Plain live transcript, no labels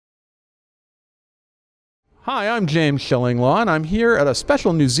Hi, I'm James Shillinglaw, and I'm here at a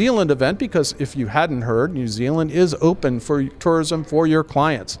special New Zealand event because if you hadn't heard, New Zealand is open for tourism for your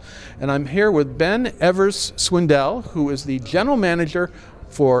clients. And I'm here with Ben Evers Swindell, who is the general manager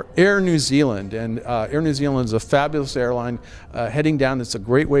for Air New Zealand. And Air New Zealand is a fabulous airline heading down. It's a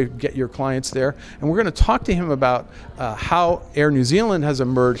great way to get your clients there. And we're going to talk to him about how Air New Zealand has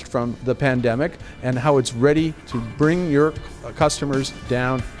emerged from the pandemic and how it's ready to bring your customers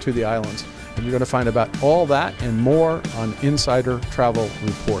down to the islands. And you're going to find about all that and more on Insider Travel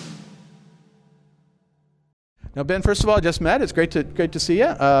Report. Now, Ben, first of all, I just met. It's great to see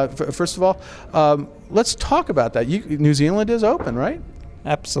you. First of all, let's talk about that. New Zealand is open, right?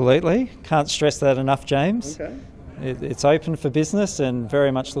 Absolutely. Can't stress that enough, James. Okay. It's open for business, and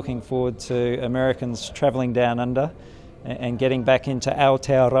very much looking forward to Americans travelling down under and getting back into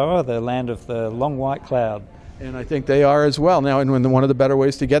Aotearoa, the land of the long white cloud. And I think they are as well. Now, and one of the better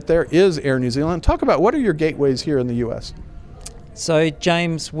ways to get there is Air New Zealand. Talk about what are your gateways here in the U.S.? So,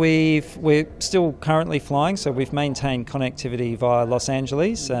 James, we're still currently flying, so we've maintained connectivity via Los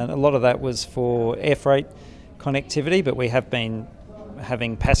Angeles, and a lot of that was for air freight connectivity, but we have been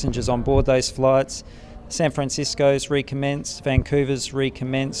having passengers on board those flights. San Francisco's recommenced, Vancouver's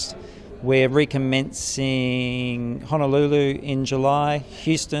recommenced. We're recommencing Honolulu in July,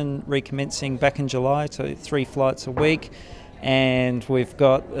 Houston recommencing back in July, so 3 flights a week. And we've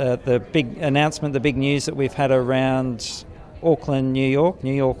got the big announcement, the big news that we've had around Auckland, New York,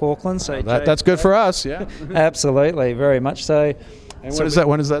 Auckland. So that's good for us, yeah. Absolutely, very much so. And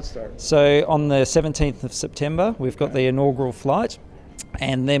when does that start? So on the 17th of September, we've got the inaugural flight.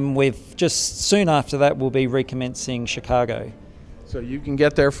 And then we've just soon after that, we'll be recommencing Chicago. So you can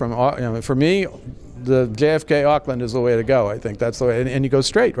get there from, for me, the JFK Auckland is the way to go. I think that's the way, and you go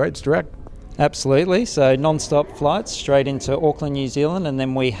straight, right? It's direct. Absolutely. So non-stop flights straight into Auckland, New Zealand, and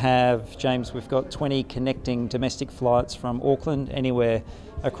then we have, James, we've got 20 connecting domestic flights from Auckland anywhere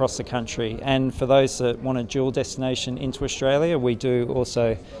across the country. And for those that want a dual destination into Australia, we do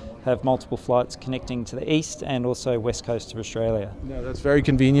also have multiple flights connecting to the east and also west coast of Australia. No, that's very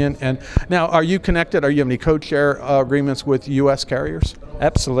convenient. And now, are you connected? Are you have any code-share agreements with U.S. carriers?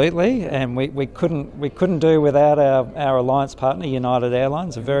 Absolutely, and we couldn't do without our alliance partner, United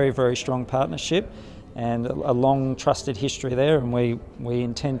Airlines. A very, very strong partnership and a long trusted history there, and we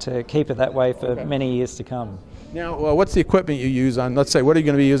intend to keep it that way for many years to come. Now, what's the equipment you use on? Let's say, what are you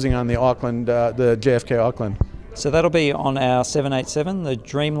going to be using on the Auckland, the JFK Auckland? So that'll be on our 787, the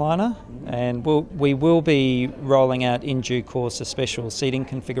Dreamliner, and we will be rolling out in due course a special seating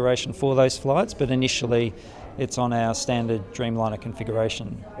configuration for those flights, but initially it's on our standard Dreamliner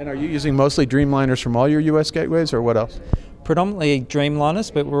configuration. And are you using mostly Dreamliners from all your US gateways, or what else? Predominantly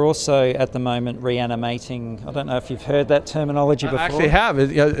Dreamliners, but we're also at the moment reanimating. I don't know if you've heard that terminology before. I actually have,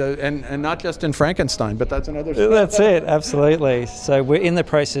 and not just in Frankenstein, but that's another story. That's it, absolutely. So we're in the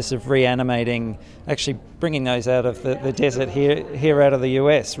process of reanimating, actually bringing those out of the desert here out of the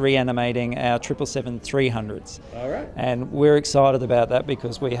US, reanimating our 777-300s. All right. And we're excited about that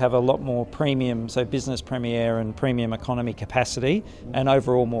because we have a lot more premium, so business premier and premium economy capacity, and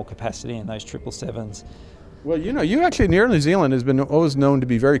overall more capacity in those 777s. Well, you actually, Air New Zealand has been always known to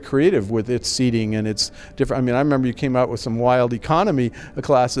be very creative with its seating and its different. I mean, I remember you came out with some wild economy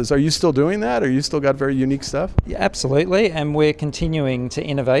classes. Are you still doing that? Or you still got very unique stuff? Yeah, absolutely, and we're continuing to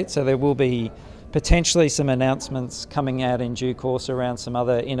innovate. So there will be potentially some announcements coming out in due course around some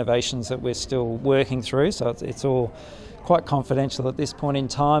other innovations that we're still working through. So it's all quite confidential at this point in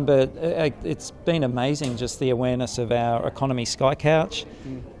time, but it's been amazing, just the awareness of our economy sky couch.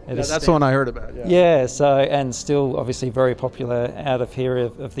 Yeah, that's the one I heard about. Yeah, so, and still obviously very popular out of here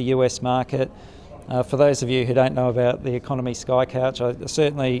of the US market. For those of you who don't know about the economy sky couch, I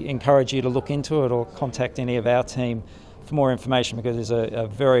certainly encourage you to look into it or contact any of our team for more information, because it's a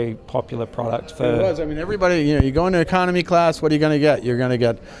very popular product. It was. I mean, everybody, you go into economy class, what are you going to get? You're going to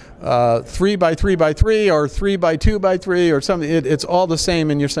get 3x3x3 or 3x2x3 or something. It's all the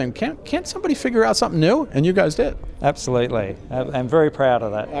same, and you're saying, can't somebody figure out something new? And you guys did. Absolutely. I'm very proud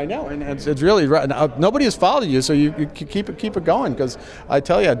of that. I know, and it's really right. Nobody has followed you, so you keep it going, because I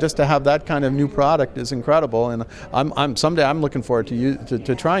tell you, just to have that kind of new product is incredible, and someday I'm looking forward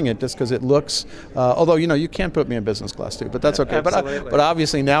to trying it, just because it looks. Although you can't put me in business class too, but that's okay. Absolutely. But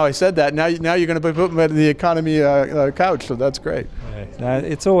obviously now I said that. Now you're going to put me in the economy couch, so that's great. No,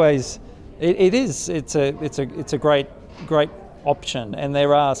 it's always it's a great option, and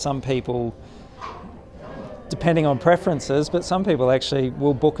there are some people, depending on preferences, but some people actually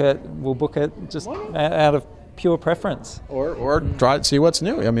will book it just out of pure preference. Or try to see what's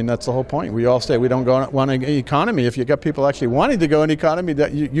new. I mean, that's the whole point. We all say we don't want an economy. If you got people actually wanting to go in economy,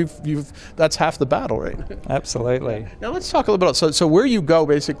 that that's half the battle, right? Absolutely. Now let's talk a little bit. So where you go,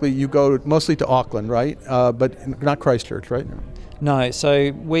 basically, you go mostly to Auckland, right? But not Christchurch, right? No.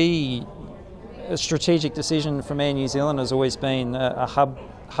 So a strategic decision from Air New Zealand has always been a hub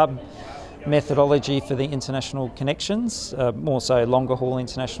methodology for the international connections, more so longer haul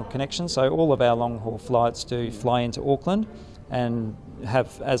international connections. So all of our long haul flights do fly into Auckland and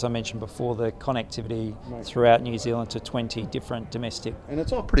have, as I mentioned before, the connectivity throughout New Zealand to 20 different domestic. And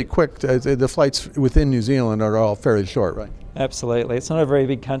it's all pretty quick. The flights within New Zealand are all fairly short, right? Absolutely. It's not a very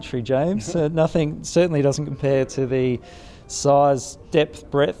big country, James. Nothing certainly doesn't compare to the size,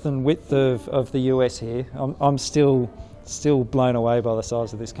 depth, breadth and width of the US here. I'm still blown away by the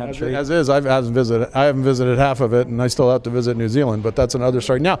size of this country. As is, I haven't visited half of it, and I still have to visit New Zealand, but that's another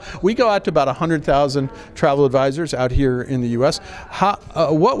story. Now, we go out to about 100,000 travel advisors out here in the U.S.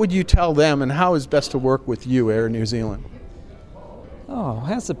 What would you tell them, and how is best to work with you, Air New Zealand?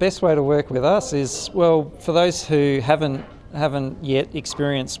 How's the best way to work with us is, well, for those who haven't yet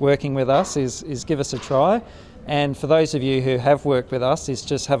experienced working with us, is give us a try. And for those of you who have worked with us, is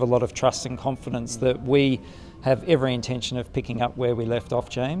just have a lot of trust and confidence that we have every intention of picking up where we left off,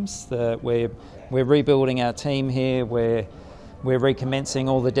 James. We're rebuilding our team here. We're recommencing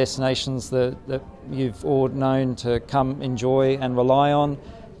all the destinations that you've all known to come enjoy and rely on.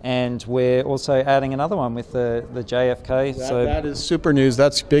 And we're also adding another one with the JFK. That is super news.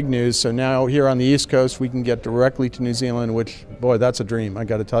 That's big news. So now here on the East Coast, we can get directly to New Zealand, which, boy, that's a dream, I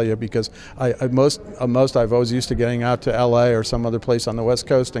got to tell you, because I've always used to getting out to LA or some other place on the West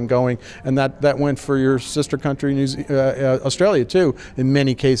Coast and going, and that went for your sister country, Australia, too. In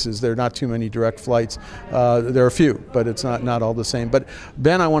many cases, there are not too many direct flights. There are a few, but it's not all the same. But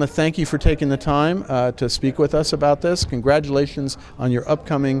Ben, I want to thank you for taking the time to speak with us about this. Congratulations on your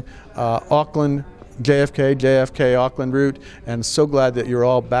upcoming Auckland JFK Auckland route, and so glad that you're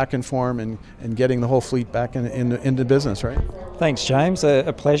all back in form and getting the whole fleet back into business, right? Thanks, James.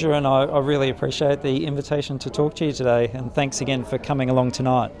 A pleasure, and I really appreciate the invitation to talk to you today, and thanks again for coming along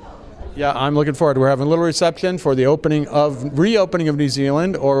tonight. Yeah, I'm looking forward. We're having a little reception for the reopening of New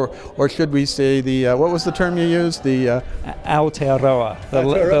Zealand, or should we say what was the term you used? The Aotearoa,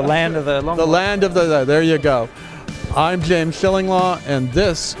 the land of the long. The land of the. There you go. I'm James Shillinglaw, and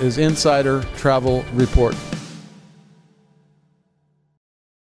this is Insider Travel Report.